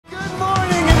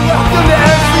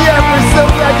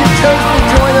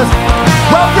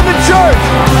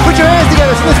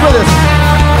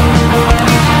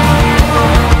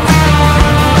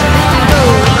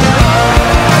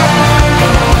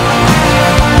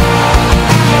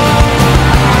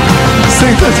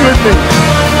me.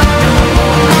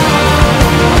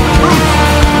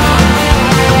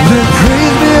 Let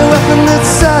praise be a weapon that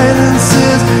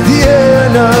silences the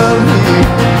enemy.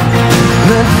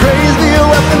 Let praise be a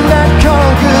weapon that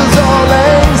conquers all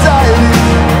anxiety.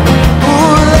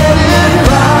 Ooh, let it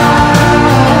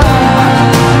rise.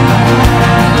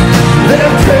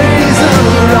 Let praise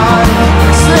arise.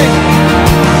 Sing.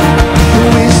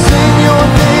 We sing your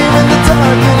name in the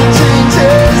dark and it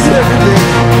changes everything.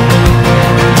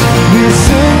 We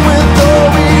sing with all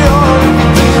we are and we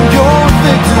claim your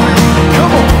victory.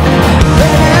 Come on.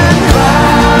 Let it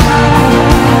rise.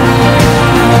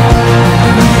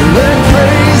 Let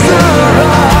praise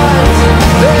arise.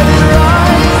 Let it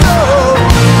rise. Oh,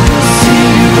 we'll see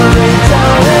you break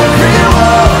down every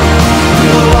wall.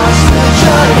 We'll watch the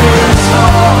giants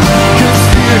fall. 'Cause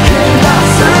fear cannot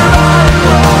survive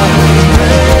while we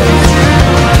praise you.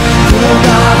 The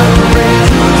God of the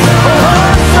breakthroughs on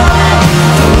our side.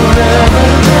 Forever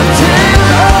lifted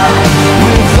high.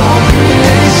 With all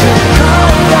creation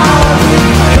crying out.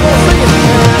 Come on, sing it.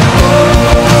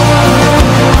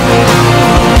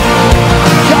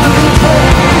 God, we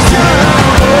praise you.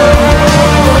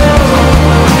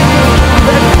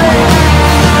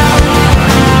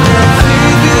 Let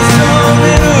faith be the song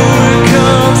that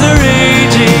overcomes the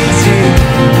raging sea.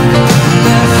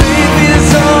 Let faith be the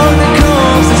song that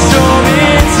calms the storm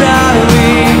inside of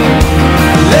me.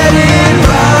 Let it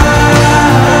rise.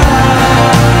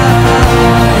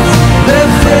 Let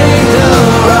faith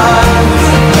arise.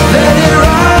 Let it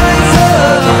rise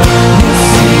up. We'll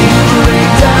see you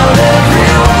break down every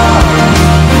wall.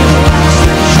 We'll watch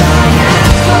the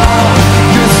giants fall.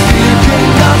 'Cause fear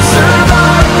cannot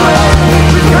survive when we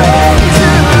praise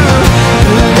you.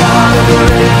 The God of the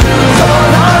breakthroughs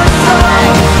on our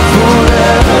side.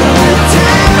 Forever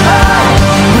lifted high.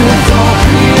 With all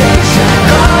creation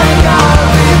crying out,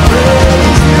 we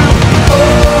praise you. Oh,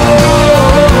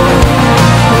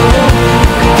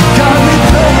 God, we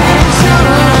praise you.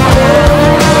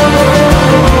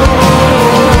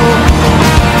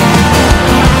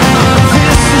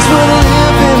 This is what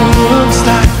living looks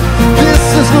like. This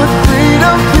is what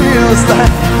freedom feels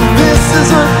like. This is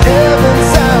what heaven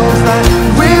sounds like.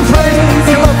 We praise.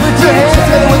 Come on, put your hands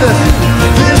together with us.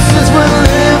 This is what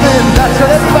living. That's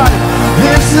right, everybody.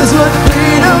 This is what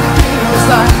freedom feels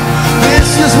like. This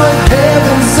is what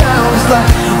heaven sounds like.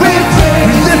 We praise.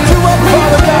 We lift you up,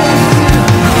 Father God.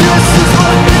 This is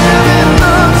what living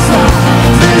looks like.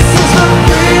 This is what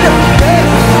freedom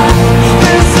feels like.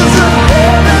 This is what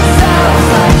heaven sounds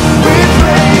like. We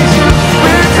praise you.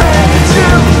 We praise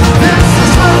you. This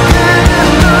is what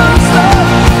living looks like.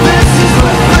 This is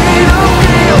what freedom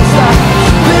feels like.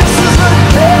 This is what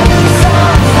heaven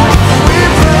sounds like. We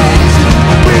praise you.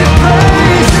 We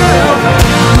praise you.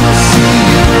 We'll see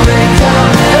you break down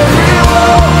every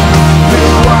wall.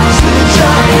 We'll watch the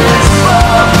giants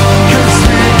fall. 'Cause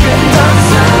we cannot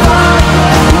survive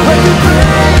when we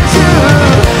praise you.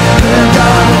 The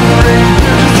God of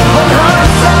breakthroughs on our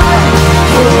side.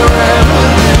 Forever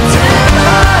lifted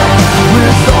high.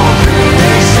 With all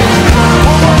creation.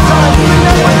 One more time, we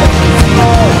know it.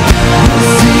 We'll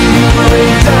see you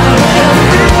break down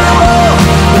every wall.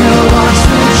 We'll watch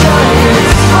the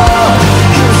giants fall.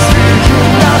 'Cause we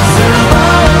cannot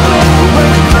survive when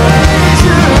we praise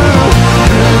you.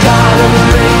 The God of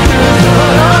breakthroughs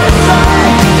on our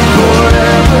side.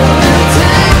 Forever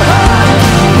lifted high.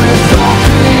 With all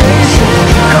creation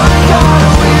crying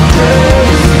out, we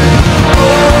praise you.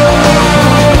 Oh,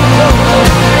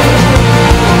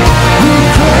 we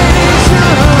praise you.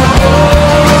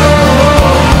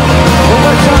 One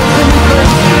more time, sing we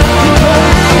praise you. We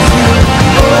praise you.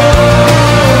 Oh,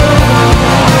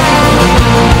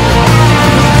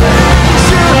 praise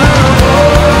you.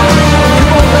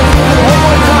 Come on, let's do it one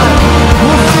more time.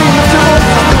 We'll see you do it.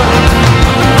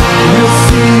 We'll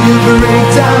see you break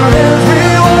down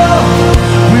every wall.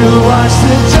 We'll watch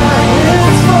the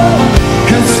giants fall.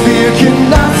 'Cause fear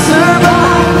cannot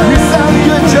survive. You sound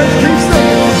good, church. Keep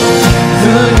singing.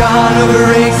 The God of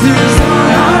breakthroughs on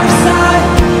our side.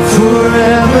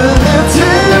 Forever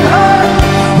lifted high.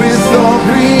 With all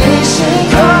creation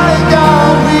crying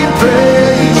out, we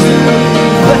praise you.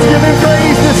 Let's give him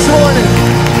praise this morning.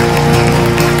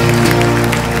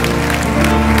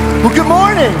 Well, good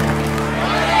morning.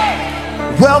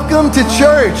 Welcome to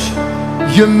church.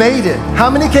 You made it. How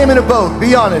many came in a boat?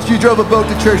 Be honest. You drove a boat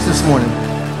to church this morning.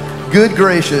 Good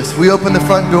gracious. We opened the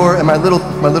front door and my little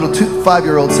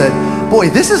 5-year-old said, "Boy,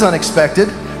 this is unexpected."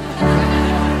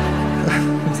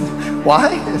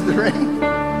 Why? Is the rain?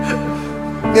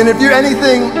 And if you're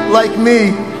anything like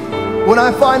me, when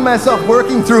I find myself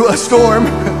working through a storm,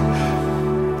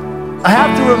 I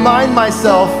have to remind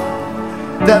myself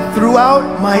that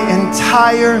throughout my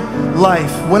entire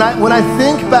life, when I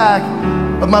think back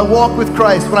of my walk with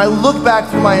Christ, when I look back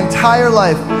through my entire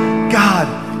life, God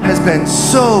has been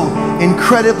so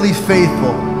incredibly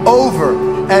faithful over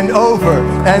and over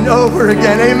and over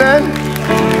again. Amen?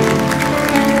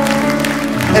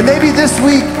 And maybe this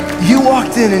week you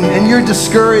walked in and you're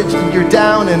discouraged and you're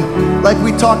down, and like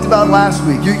we talked about last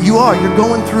week, you're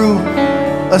going through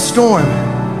a storm.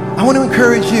 I want to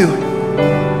encourage you.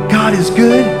 God is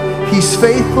good. He's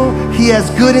faithful. He has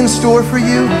good in store for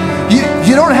you.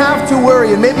 You don't have to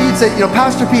worry. And maybe you'd say,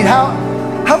 Pastor Pete,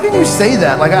 how can you say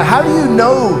that? Like, how do you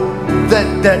know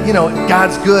that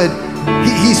God's good?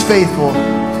 He's faithful.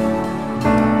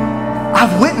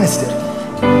 I've witnessed it.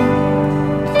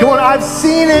 Come on, I've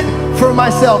seen it for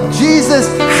myself. Jesus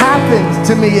happened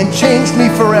to me and changed me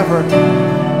forever.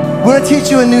 We're going to teach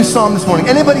you a new psalm this morning.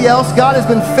 Anybody else? God has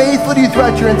been faithful to you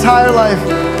throughout your entire life.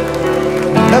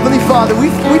 Heavenly Father, we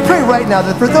pray right now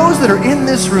that for those that are in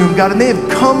this room, God, and they have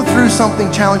come through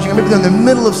something challenging, or maybe they're in the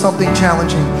middle of something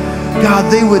challenging, God,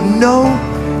 they would know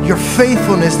your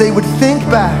faithfulness. They would think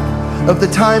back of the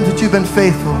times that you've been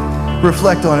faithful.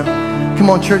 Reflect on it. Come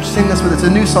on, church, sing this with us. It's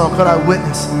a new song called I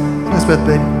Witness. Sing this with,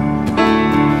 baby.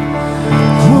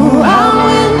 Oh, I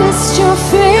witnessed your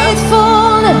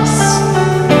faithfulness.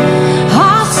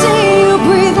 I've seen you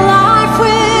breathe life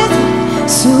with me.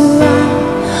 So I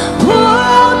pour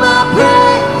out my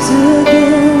praise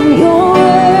again. You're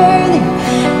worthy,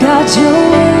 God, you're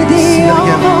worthy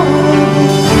of all of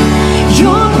it.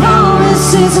 Your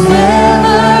promises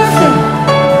never fail.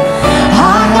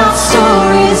 I got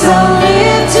stories I'll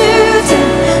live to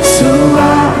tell. So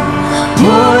I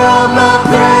pour out my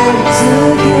praise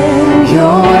again.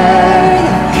 You're worthy.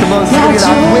 Come on, sing it.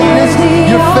 I've witnessed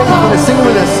your faithfulness. Sing it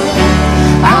with us.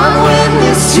 I've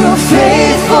witnessed your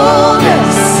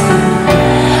faithfulness.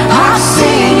 I've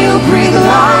seen you breathe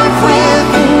life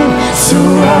within. So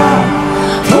I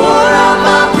pour out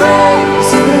my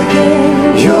praise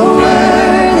again. You're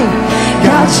worthy,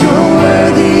 God, you're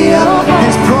worthy of all.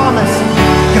 His promise.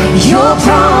 Your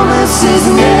promises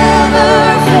never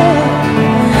fail.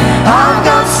 I've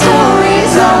got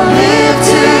stories I'll live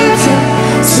to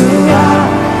tell. So I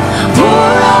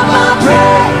pour out my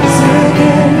praise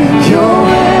again. You're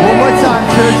worthy. One more time,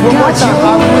 church. One more time.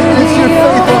 I've witnessed your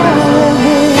faithfulness.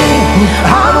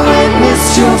 I've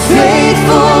witnessed your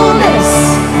faithfulness.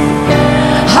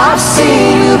 I've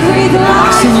seen you breathe life.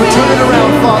 I've seen you turn it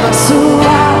around, Father. So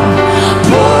I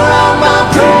pour out my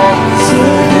praise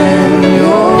again.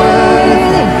 You're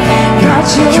worthy, God,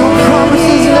 Your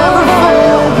promises never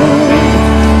fail.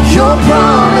 Your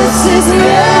promises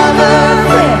never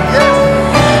fail.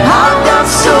 I've got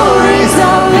stories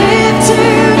I'll live to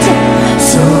tell.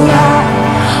 So I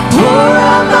pour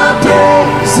out my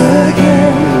praise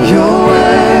again. You're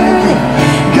worthy,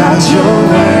 God, you're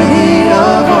worthy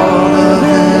of all of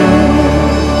them.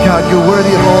 God, you're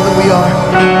worthy of all that we are.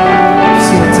 I've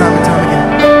seen it time and time again.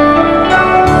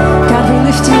 God, we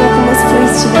lift you up in this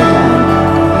place today, God.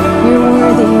 You're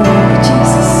worthy,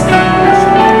 Jesus.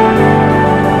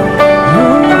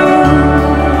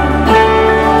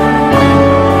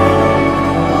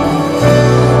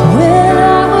 When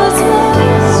I was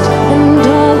lost and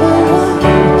all alone,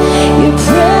 your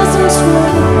presence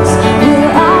was where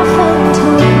I found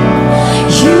home.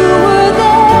 You were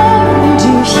there and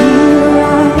you're here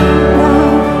right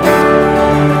now.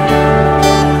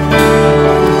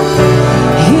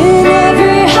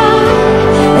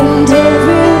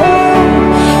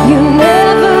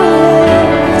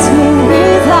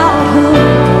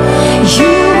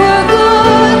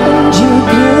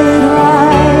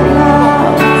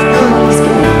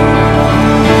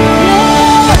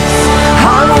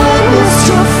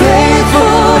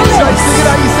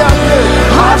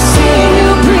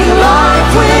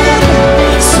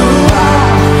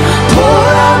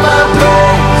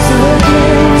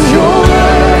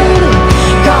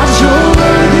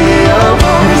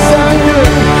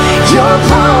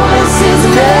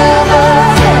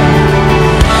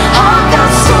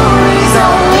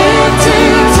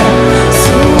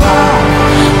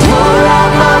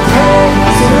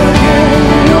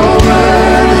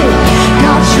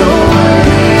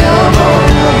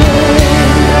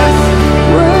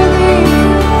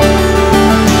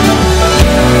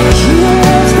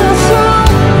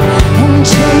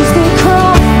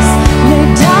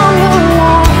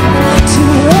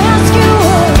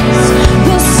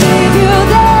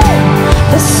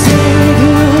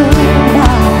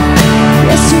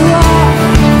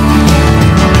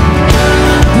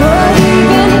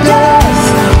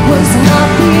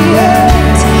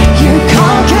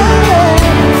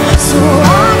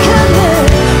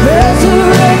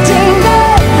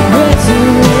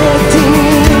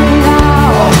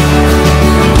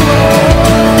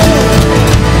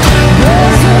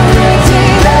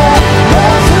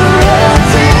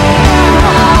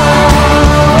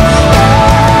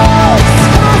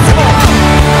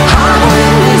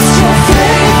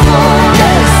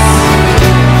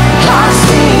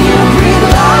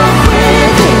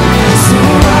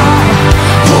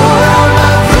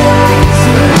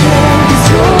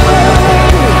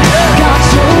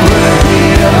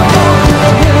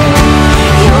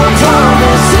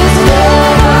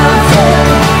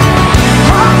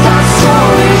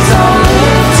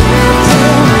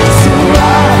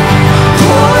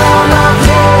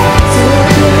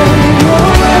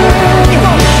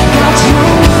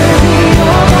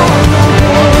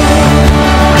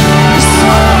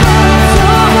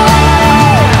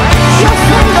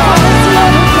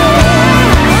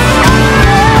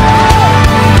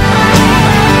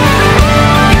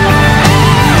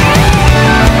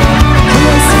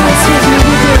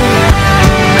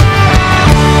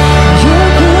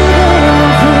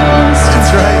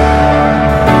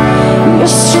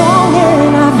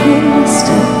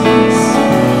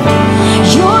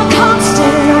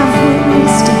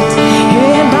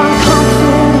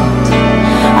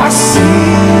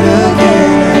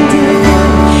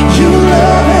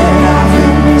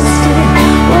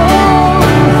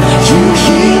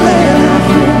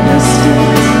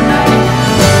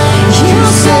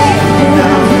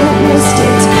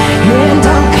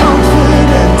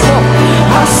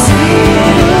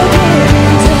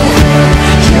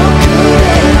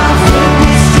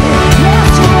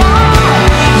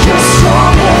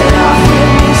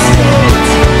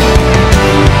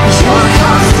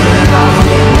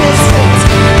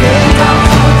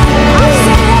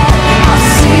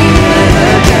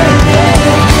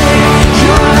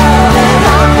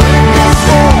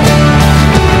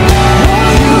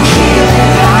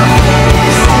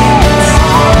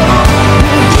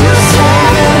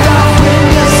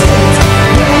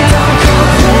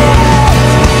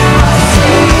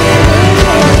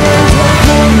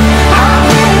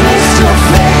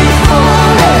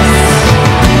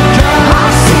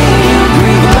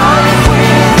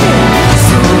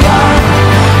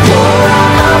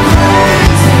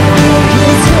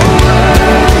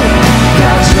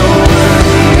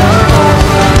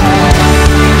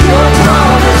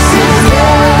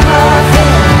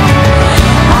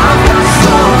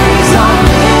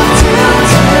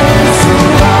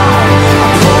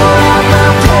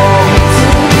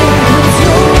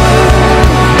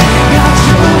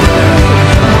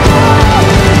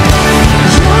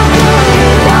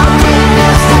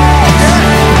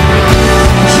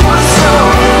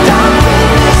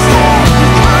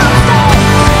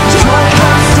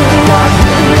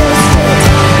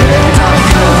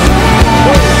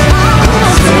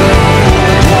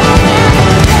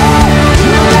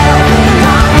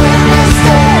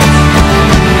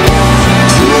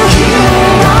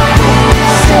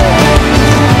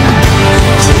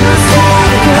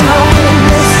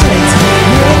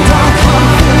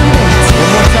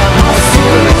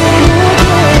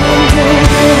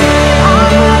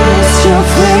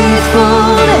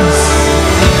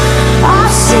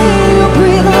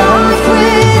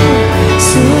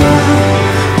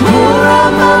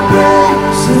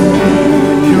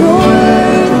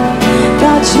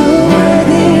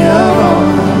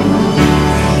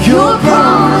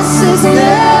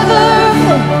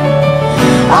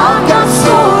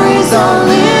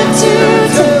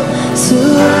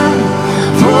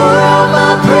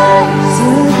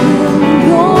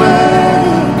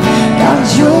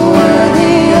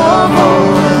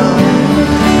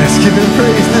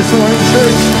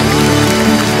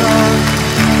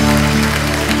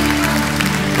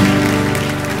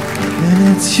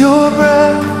 It's your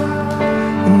breath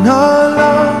in our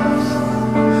lungs,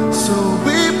 so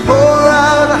we pour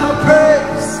out our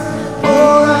praise,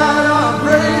 pour out our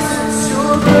praise. It's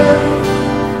your breath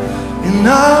in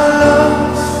our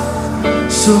lungs,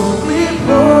 so we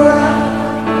pour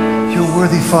out. You're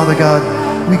worthy, Father God.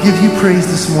 We give you praise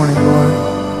this morning, Lord.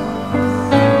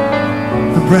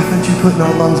 The breath that you put in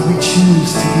our lungs, we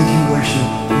choose to give you worship.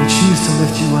 We choose to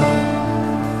lift you up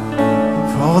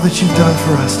for all that you've done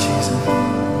for us, Jesus.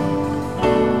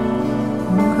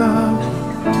 Oh God.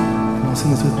 Come on,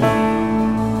 sing this with me.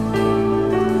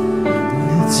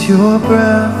 It's your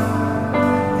breath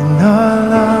in our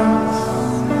lungs,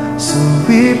 so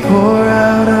we pour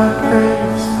out our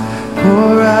praise,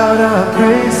 pour out our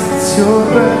praise. It's your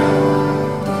breath.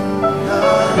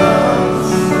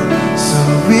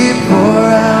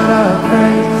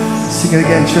 Sing it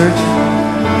again, church.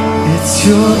 It's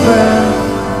your breath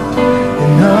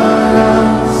in our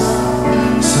lungs,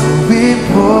 so we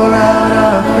pour out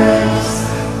our praise,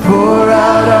 pour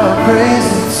out our praise.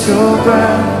 It's your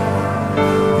breath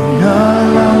in our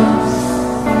lungs,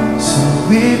 so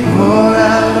we pour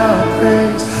out our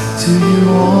praise to you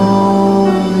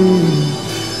only,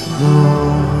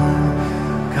 Lord.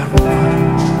 God,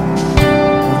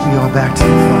 we are back to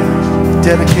you, Father.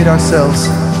 Dedicate ourselves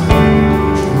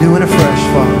new and afresh,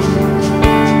 Father.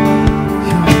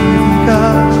 You're worthy,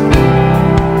 God.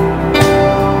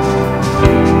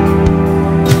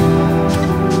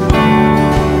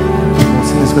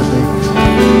 Sing this with me.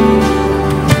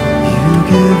 You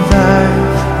give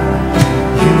life,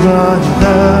 you are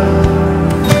love,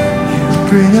 you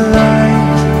bring a light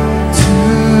to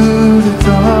the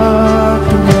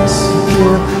darkness. You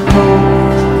give hope,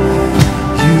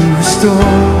 you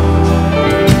restore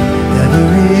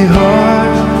every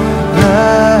heart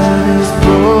that is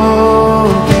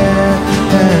broken.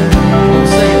 And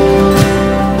say,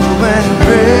 when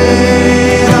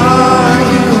great are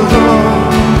you,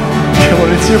 Lord. Come on,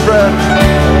 it's your breath.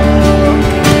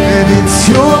 And it's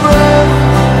your breath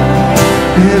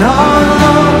in our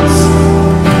lungs,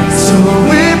 so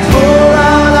we pour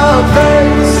out our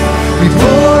praise, we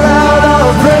pour out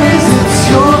our praise. It's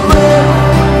your breath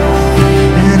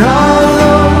in our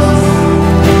lungs,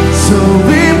 so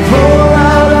we pour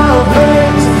out our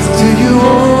praise to you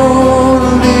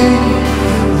only,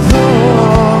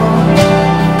 Lord.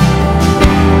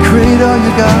 Great are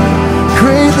you, God,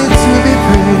 greatly to be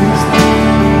praised.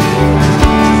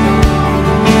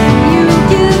 You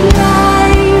give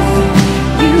life,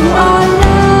 you are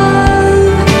love,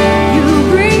 you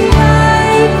bring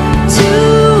light to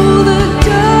the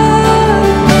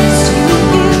darkness. You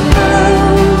give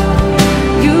hope,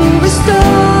 you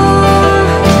restore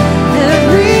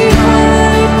every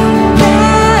heart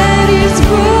that is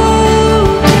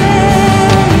broken.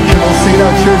 Come on, sing it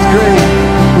out, church. Great,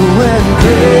 when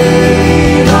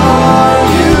great are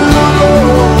you,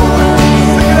 Lord.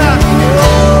 Sing it out.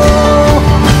 Oh,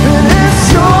 and it's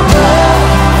your breath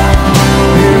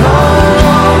in our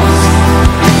lungs,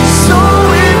 so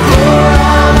we pour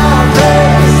out our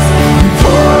praise, we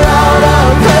pour out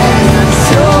our praise. It's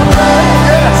your breath,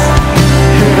 yes,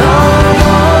 in our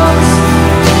lungs,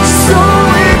 so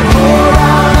we pour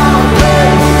out our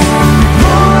praise, we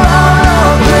pour out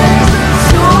our praise. It's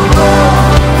your breath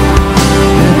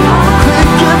in our we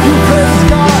give you praise,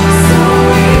 God. So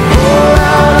we pour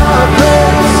out our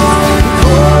praise,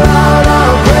 pour out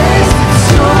our praise. It's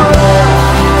your breath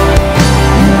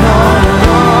in our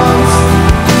lungs,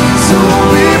 so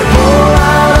we pour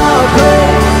out our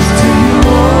praise to you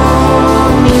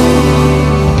only.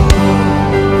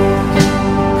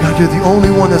 God, you're the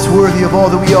only one that's worthy of all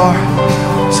that we are,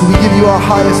 so we give you our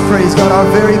highest praise, God, our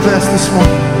very best this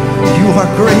morning. You are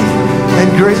great and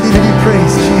greatly to be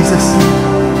praised, Jesus.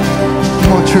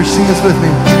 Come on, church, sing this with me.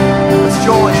 Let's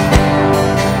join.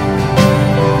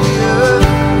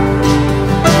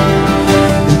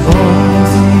 And all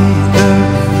the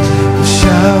earth will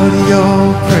shout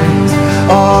your praise.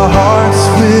 Our hearts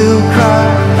will cry.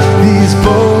 These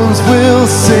bones will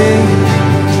sing.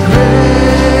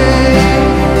 Great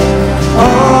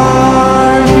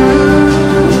are you.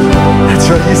 That's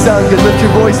right, you sound good. Lift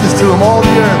your voices to him, all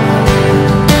the earth.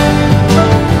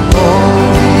 All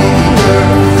the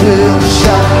earth will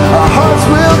shout. Our hearts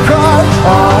will cry.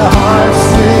 Our hearts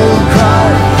will cry.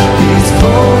 These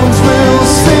bones will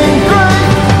sing. Great,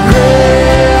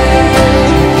 great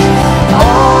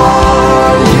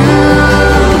are you,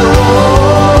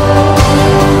 Lord.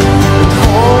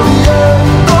 All the earth,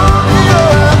 all the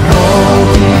earth, all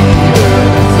the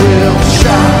earth will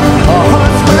shout. Our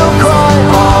hearts will cry.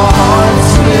 Our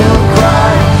hearts will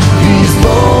cry. These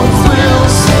bones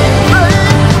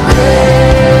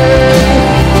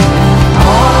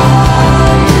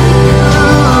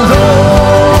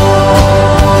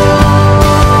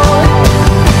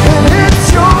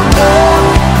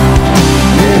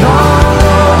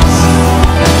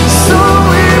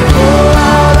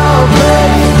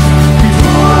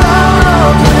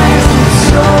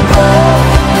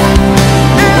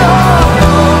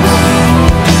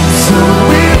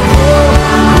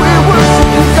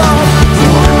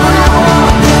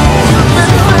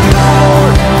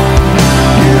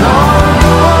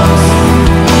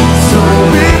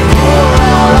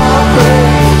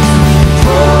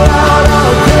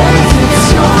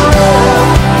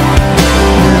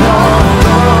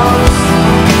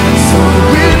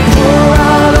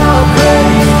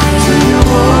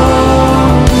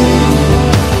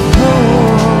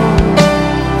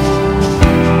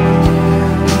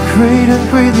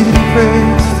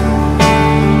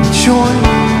join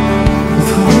with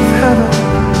all of heaven.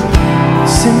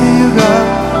 Sing to you, God.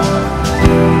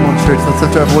 Come on, church, let's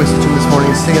lift our voices to him this morning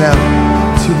and sing it out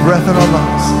to breath in our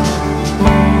lungs.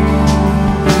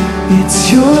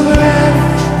 It's your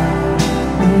breath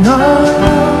in our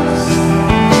lungs,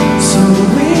 so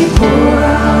we pour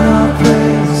out our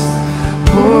praise,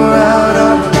 pour out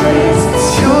our praise.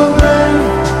 It's your breath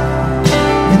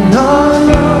in our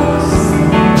lungs,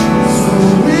 so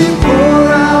we pour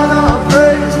out our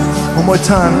praise. One more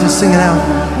time, just sing it out.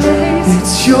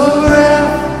 It's your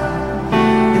breath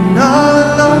in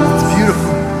our lungs. It's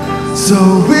beautiful. So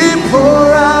we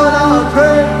pour out our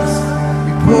praise,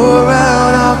 we pour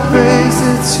out our praise.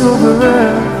 It's your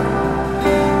breath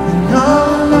in our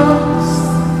lungs,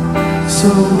 so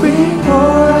we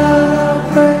pour out our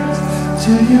praise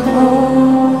to you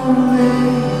only,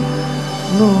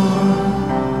 Lord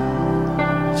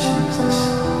Jesus.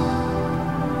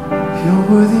 You're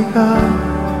worthy, God.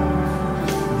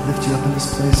 We lift you up in this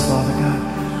place, Father God.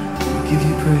 We give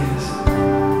you praise.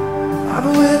 I've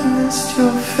witnessed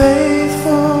your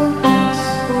faithfulness.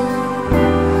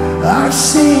 I've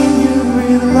seen you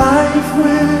breathe life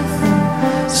within.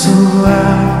 So I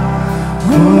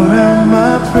pour out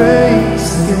my praise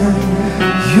again.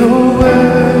 You're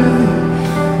worthy,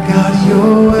 God,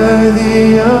 you're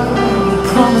worthy of your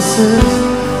promises.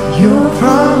 Your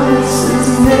promises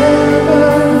never.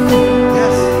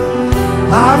 Yes.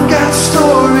 I've got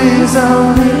stories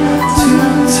I'll live to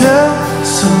tell.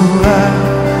 So I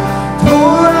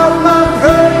pour out my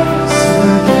praise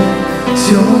again.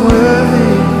 You're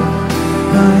worthy,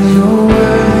 God, you're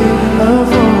worthy of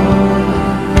all.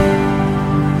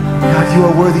 God, you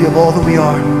are worthy of all that we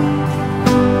are.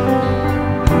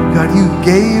 God, you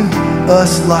gave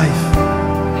us life.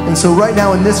 And so right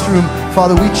now in this room,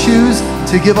 Father, we choose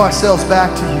to give ourselves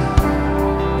back to you.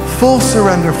 Full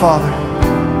surrender, Father.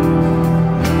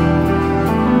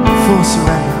 Full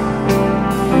surrender.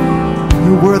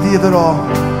 You're worthy of it all.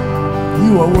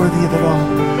 You are worthy of it all.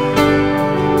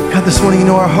 God, this morning, you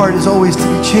know our heart is always to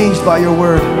be changed by your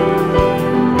word.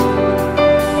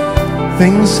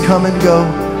 Things come and go.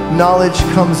 Knowledge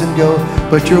comes and go.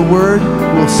 But your word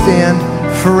will stand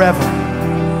forever.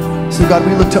 So God,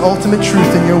 we look to ultimate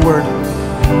truth in your word.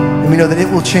 And we know that it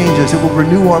will change us. It will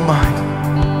renew our mind.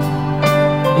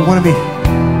 We want to be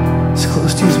as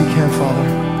close to you as we can, Father.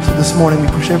 So this morning, we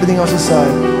push everything else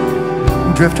aside.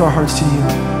 We drift our hearts to you.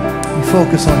 We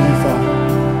focus on you, Father.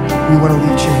 We want to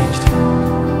leave changed.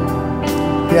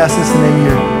 We ask this in the name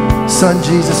of your Son,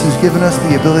 Jesus, who's given us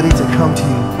the ability to come to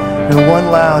you. In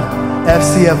one loud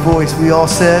FCF voice, we all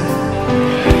said,